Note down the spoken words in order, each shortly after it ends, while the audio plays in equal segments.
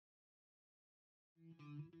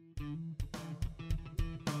Hey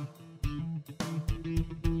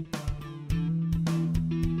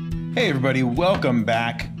everybody, welcome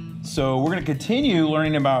back. So we're going to continue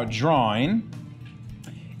learning about drawing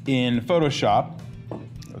in Photoshop.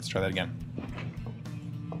 Let's try that again.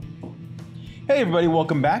 Hey everybody,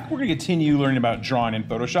 welcome back. We're going to continue learning about drawing in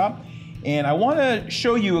Photoshop, and I want to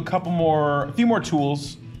show you a few more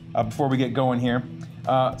tools before we get going here.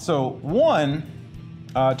 So one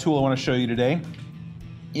tool I want to show you today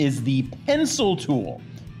is the pencil tool.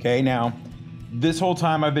 Okay, now this whole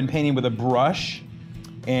time I've been painting with a brush,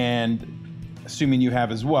 and assuming you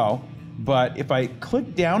have as well, but if I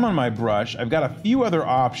click down on my brush, I've got a few other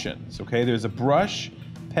options. Okay, there's a brush,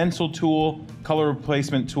 pencil tool, color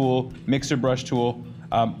replacement tool, mixer brush tool.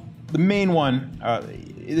 The main one,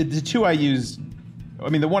 the two I use,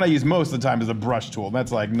 the one I use most of the time is a brush tool.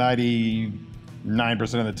 That's like 99%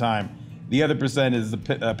 of the time. The other percent is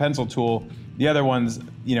the pencil tool. The other one's,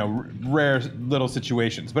 rare little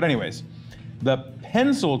situations. But anyways, the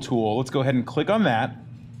pencil tool, let's go ahead and click on that.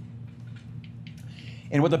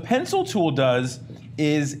 And what the pencil tool does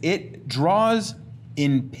is it draws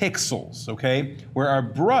in pixels, okay? Where our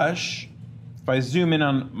brush, if I zoom in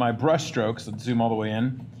on my brush strokes, let's zoom all the way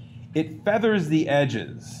in, it feathers the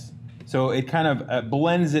edges. So it kind of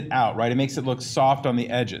blends it out, right? It makes it look soft on the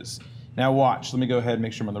edges. Now watch, let me go ahead and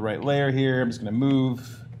make sure I'm on the right layer here. I'm just gonna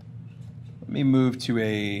move, let me move to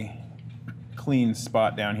a clean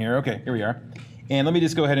spot down here. Okay, here we are. And let me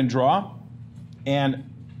just go ahead and draw. And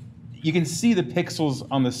you can see the pixels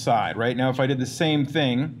on the side, right? Now if I did the same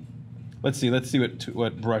thing, let's see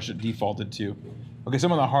what brush it defaulted to. Okay, so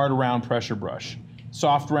I'm on the hard round pressure brush.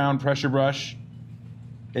 Soft round pressure brush,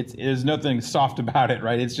 there's nothing soft about it,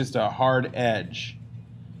 right? It's just a hard edge.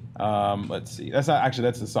 Let's see, that's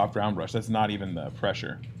the soft round brush. That's not even the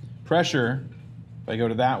pressure. Pressure, if I go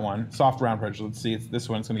to that one, soft round pressure, let's see, this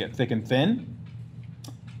one's gonna get thick and thin.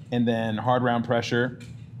 And then hard round pressure,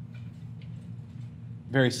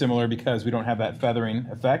 very similar because we don't have that feathering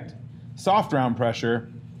effect. Soft round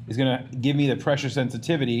pressure is gonna give me the pressure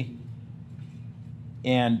sensitivity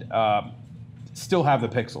and still have the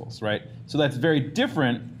pixels, right? So that's very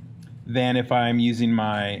different than if I'm using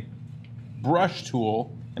my brush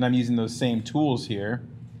tool and I'm using those same tools here.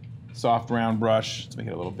 Soft round brush, let's make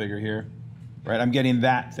it a little bigger here, right? I'm getting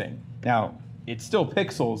that thing. Now, it's still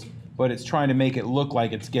pixels, but it's trying to make it look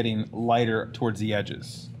like it's getting lighter towards the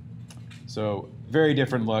edges. So very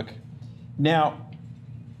different look. Now,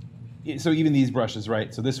 so even these brushes,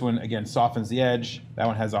 right? So this one, again, softens the edge. That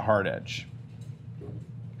one has a hard edge.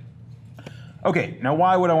 Okay, now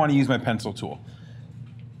why would I want to use my pencil tool?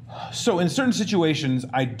 So in certain situations,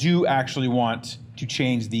 I do actually want to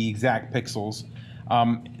change the exact pixels.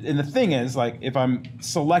 And the thing is, like, if I'm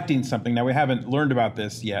selecting something, now we haven't learned about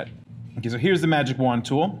this yet. Okay, so here's the magic wand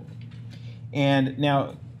tool. And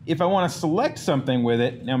now, if I want to select something with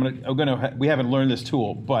it, now we haven't learned this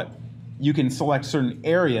tool, but you can select certain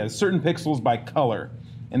areas, certain pixels by color,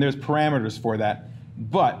 and there's parameters for that.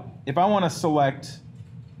 But if I want to select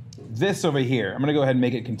this over here, I'm going to go ahead and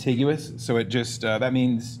make it contiguous. So it just, that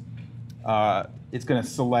means it's going to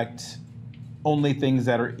select only things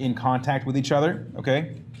that are in contact with each other,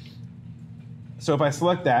 okay? So if I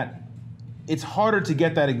select that, it's harder to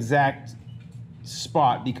get that exact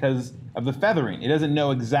spot because of the feathering. It doesn't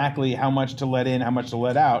know exactly how much to let in, how much to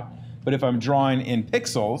let out. But if I'm drawing in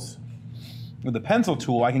pixels with the pencil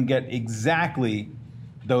tool, I can get exactly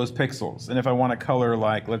those pixels. And if I want to color,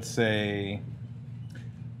 like, let's say,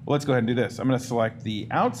 well, let's go ahead and do this. I'm going to select the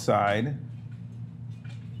outside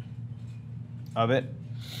of it.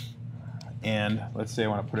 And let's say I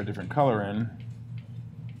want to put a different color in.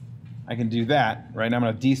 I can do that, right? Now I'm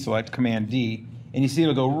going to deselect, Command D, and you see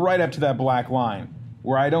it'll go right up to that black line,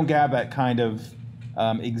 where I don't have that kind of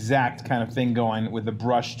exact kind of thing going with the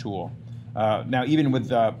brush tool. Now, even with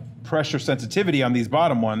the pressure sensitivity on these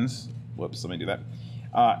bottom ones, whoops, let me do that,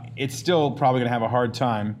 it's still probably going to have a hard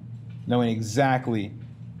time knowing exactly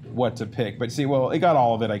what to pick. But see, well, it got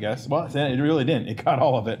all of it, I guess. Well, it really didn't. It got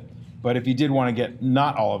all of it. But if you did want to get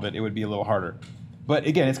not all of it, it would be a little harder. But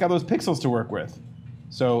again, it's got those pixels to work with.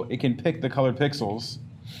 So it can pick the colored pixels,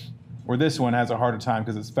 where this one has a harder time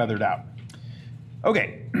because it's feathered out.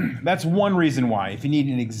 Okay, that's one reason why. If you need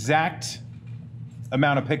an exact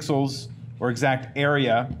amount of pixels or exact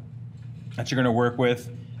area that you're going to work with,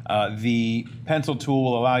 the pencil tool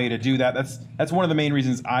will allow you to do that. That's one of the main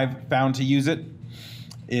reasons I've found to use it,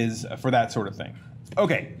 is for that sort of thing.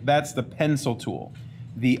 Okay, that's the pencil tool.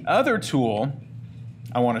 The other tool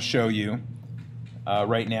I want to show you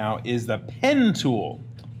right now is the pen tool.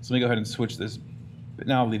 So let me go ahead and switch this, but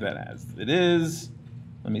now I'll leave that as it is.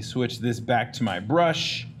 Let me switch this back to my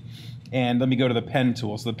brush. And let me go to the pen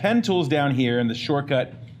tool. So the pen tool is down here, and the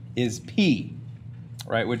shortcut is P,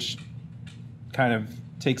 right? Which kind of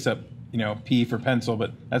takes up, you know, P for pencil,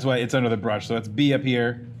 but that's why it's under the brush. So that's B up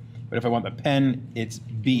here. But if I want the pen, it's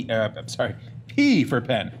P for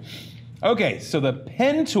pen. Okay, so the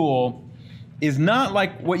pen tool is not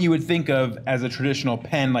like what you would think of as a traditional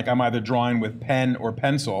pen, like I'm either drawing with pen or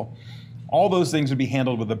pencil. All those things would be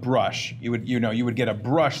handled with a brush. You would get a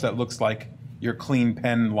brush that looks like your clean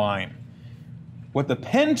pen line. What the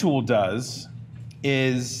pen tool does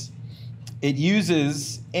is it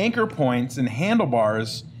uses anchor points and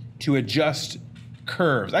handlebars to adjust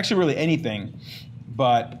curves. Actually, really anything,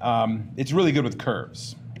 but it's really good with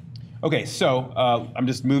curves. Okay, so I'm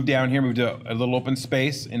just moved down here, moved to a little open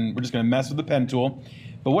space, and we're just gonna mess with the pen tool.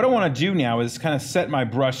 But what I wanna do now is kind of set my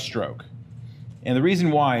brush stroke. And the reason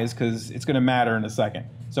why is because it's gonna matter in a second.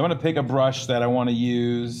 So I'm gonna pick a brush that I wanna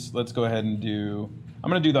use. Let's go ahead and I'm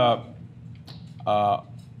gonna do the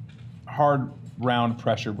hard round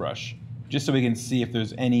pressure brush, just so we can see if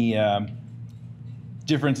there's any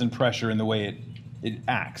difference in pressure in the way it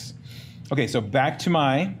acts. Okay, so back to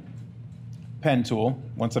my pen tool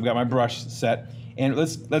once I've got my brush set, and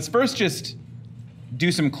let's first just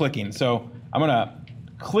do some clicking. So I'm gonna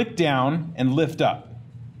click down and lift up,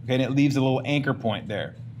 okay, and it leaves a little anchor point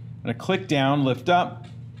there. I'm gonna click down, lift up,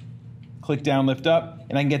 click down, lift up,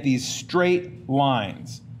 and I can get these straight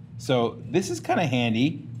lines. So this is kind of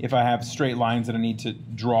handy if I have straight lines that I need to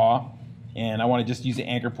draw, and I want to just use the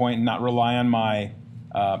anchor point and not rely on my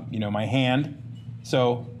my hand.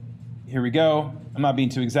 So here we go. I'm not being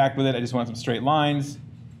too exact with it. I just want some straight lines.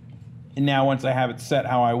 And now once I have it set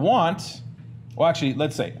how I want, well, actually,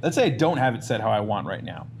 let's say I don't have it set how I want right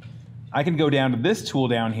now. I can go down to this tool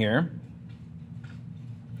down here.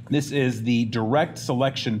 This is the direct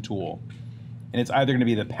selection tool. And it's either going to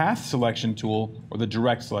be the path selection tool or the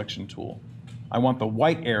direct selection tool. I want the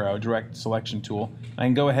white arrow direct selection tool. I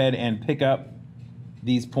can go ahead and pick up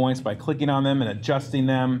these points by clicking on them and adjusting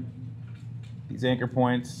them, these anchor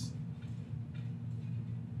points.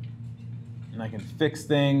 And I can fix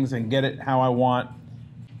things and get it how I want.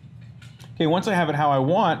 Okay, once I have it how I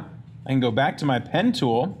want, I can go back to my pen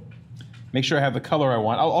tool, make sure I have the color I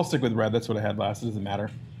want. I'll stick with red, that's what I had last, it doesn't matter.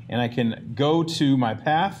 And I can go to my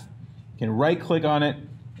path, can right click on it,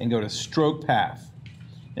 and go to stroke path.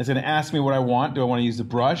 It's gonna ask me what I want. Do I wanna use the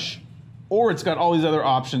brush? Or it's got all these other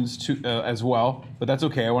options too, as well, but that's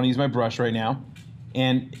okay, I wanna use my brush right now.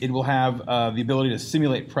 And it will have the ability to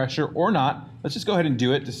simulate pressure or not. Let's just go ahead and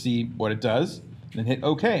do it to see what it does, and then hit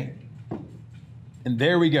OK. And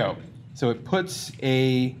there we go. So it puts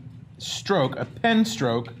a stroke, a pen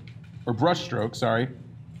stroke, or brush stroke, sorry,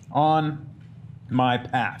 on my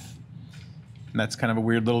path. And that's kind of a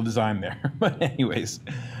weird little design there. But anyways,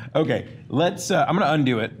 okay, I'm gonna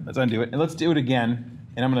undo it. Let's undo it, and let's do it again.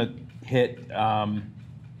 And I'm gonna hit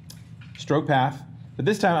stroke path. But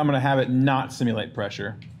this time I'm going to have it not simulate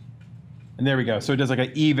pressure. And there we go. So it does like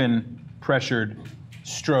an even pressured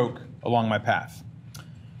stroke along my path.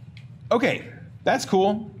 Okay, that's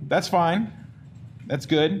cool. That's fine. That's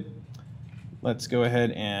good. Let's go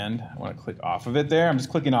ahead and I want to click off of it there. I'm just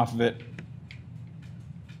clicking off of it.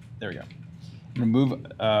 There we go. I'm going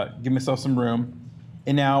to give myself some room.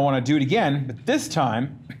 And now I want to do it again, but this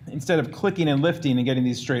time, instead of clicking and lifting and getting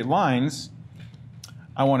these straight lines,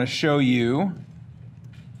 I want to show you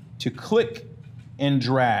to click and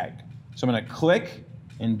drag. So I'm going to click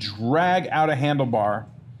and drag out a handlebar.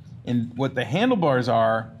 And what the handlebars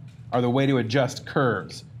are the way to adjust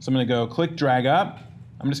curves. So I'm going to go click, drag up.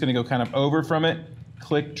 I'm just going to go kind of over from it,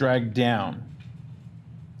 click, drag down.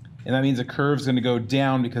 And that means the curve's going to go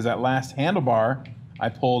down because that last handlebar I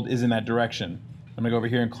pulled is in that direction. I'm going to go over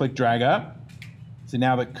here and click, drag up. So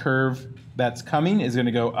now the curve that's coming is going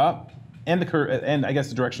to go up, and the curve, and I guess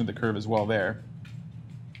the direction of the curve as well there.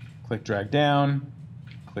 Click, drag down,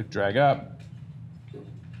 click, drag up,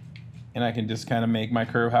 and I can just kind of make my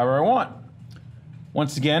curve however I want.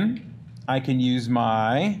 Once again, I can use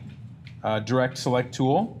my direct select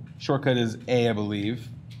tool. Shortcut is A, I believe.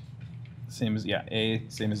 Same as, yeah, A,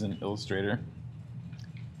 same as in Illustrator.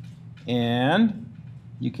 And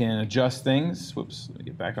you can adjust things. Whoops, let me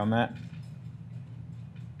get back on that.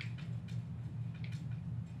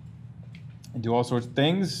 And do all sorts of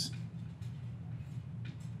things.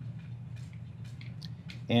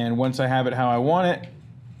 And once I have it how I want it,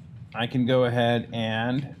 I can go ahead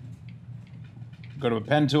and go to a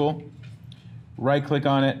pen tool, right click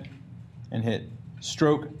on it, and hit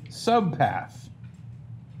stroke subpath.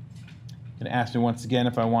 And ask me once again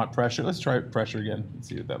if I want pressure. Let's try pressure again and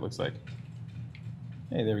see what that looks like.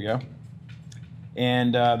 Hey, there we go.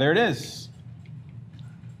 And there it is.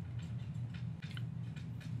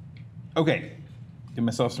 Okay, give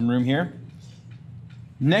myself some room here.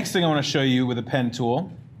 Next thing I want to show you with a pen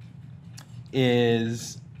tool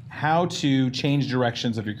is how to change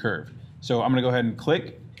directions of your curve. So I'm going to go ahead and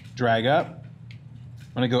click, drag up.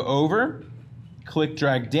 I'm going to go over, click,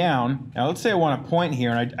 drag down. Now let's say I want a point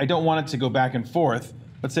here, and I don't want it to go back and forth.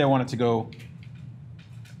 Let's say I want it to go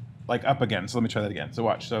like up again. So let me try that again. So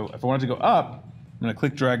watch. So if I want it to go up, I'm going to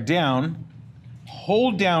click, drag down,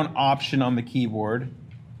 hold down Option on the keyboard,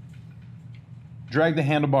 drag the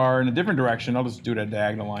handlebar in a different direction. I'll just do it at a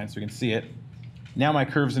diagonal line so we can see it. Now my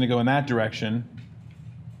curve's going to go in that direction,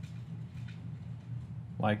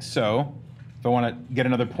 like so. If I want to get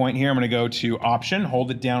another point here, I'm going to go to Option,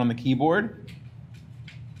 hold it down on the keyboard,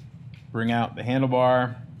 bring out the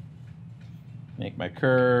handlebar, make my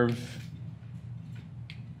curve.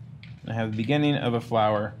 I have the beginning of a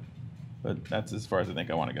flower, but that's as far as I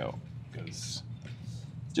think I want to go, because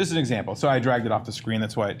it's just an example. So I dragged it off the screen.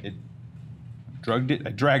 That's why it dragged it.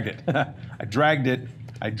 I dragged it. I dragged it.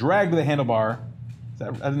 I dragged the handlebar.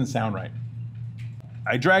 That doesn't sound right.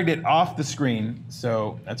 I dragged it off the screen,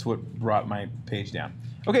 so that's what brought my page down.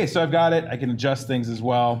 Okay, so I've got it. I can adjust things as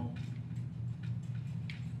well.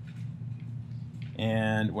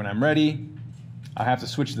 And when I'm ready, I have to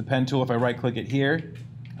switch to the pen tool if I right-click it here.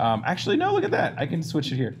 Actually, no, look at that. I can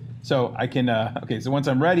switch it here. So I can, okay, so once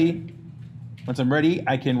I'm ready,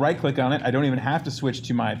 I can right-click on it. I don't even have to switch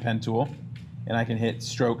to my pen tool. And I can hit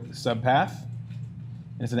Stroke Subpath.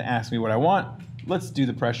 And it's going to ask me what I want. Let's do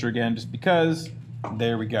the pressure again just because.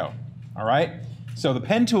 There we go. All right. So the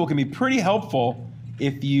pen tool can be pretty helpful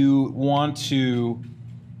if you want to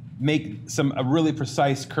make a really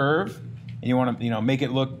precise curve and you want to make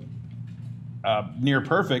it look near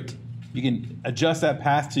perfect. You can adjust that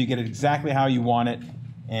path till you get it exactly how you want it,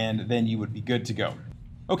 and then you would be good to go.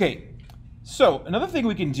 Okay. So another thing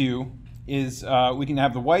we can do is we can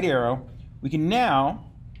have the white arrow. We can now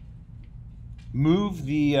move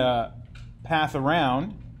the path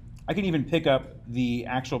around. I can even pick up the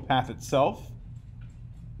actual path itself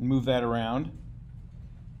and move that around.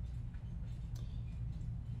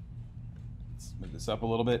 Let's move this up a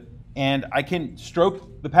little bit. And I can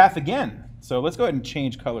stroke the path again. So let's go ahead and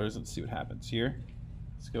change colors. Let's see what happens here.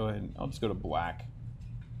 Let's go ahead and I'll just go to black.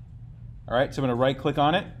 All right, so I'm going to right click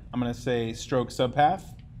on it. I'm going to say Stroke Subpath.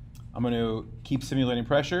 I'm going to keep simulating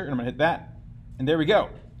pressure, and I'm going to hit that. And there we go.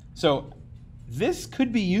 So this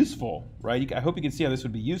could be useful, right? I hope you can see how this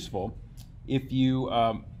would be useful if you,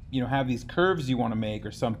 have these curves you want to make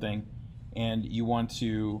or something, and you want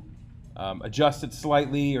to adjust it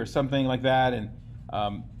slightly or something like that, and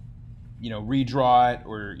redraw it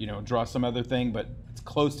or draw some other thing, but it's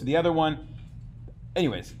close to the other one.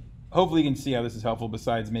 Anyways, hopefully you can see how this is helpful.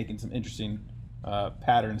 Besides making some interesting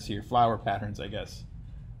patterns here, flower patterns, I guess,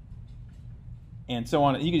 and so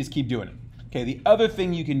on. You can just keep doing it. Okay. The other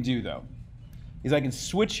thing you can do though is I can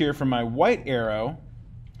switch here from my white arrow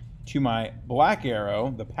to my black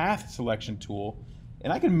arrow, the path selection tool,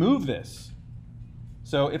 and I can move this.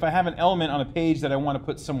 So if I have an element on a page that I want to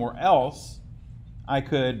put somewhere else, I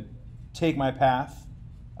could take my path,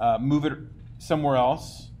 move it somewhere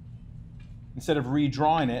else, instead of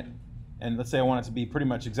redrawing it, and let's say I want it to be pretty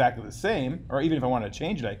much exactly the same, or even if I wanted to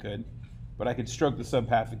change it, I could, but I could stroke the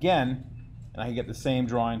subpath again, and I can get the same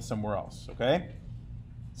drawing somewhere else, okay?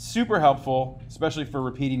 Super helpful, especially for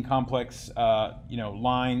repeating complex,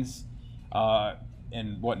 lines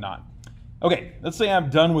and whatnot. Okay, let's say I'm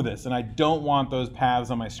done with this and I don't want those paths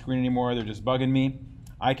on my screen anymore. They're just bugging me.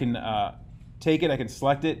 I can take it, I can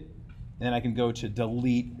select it, and then I can go to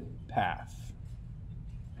Delete Path.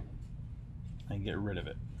 I can get rid of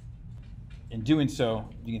it. In doing so,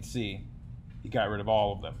 you can see you got rid of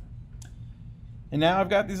all of them. And now I've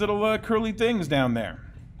got these little curly things down there.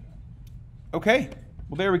 Okay.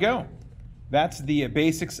 Well, there we go. That's the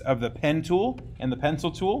basics of the pen tool and the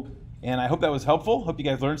pencil tool. And I hope that was helpful. Hope you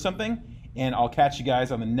guys learned something. And I'll catch you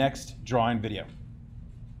guys on the next drawing video.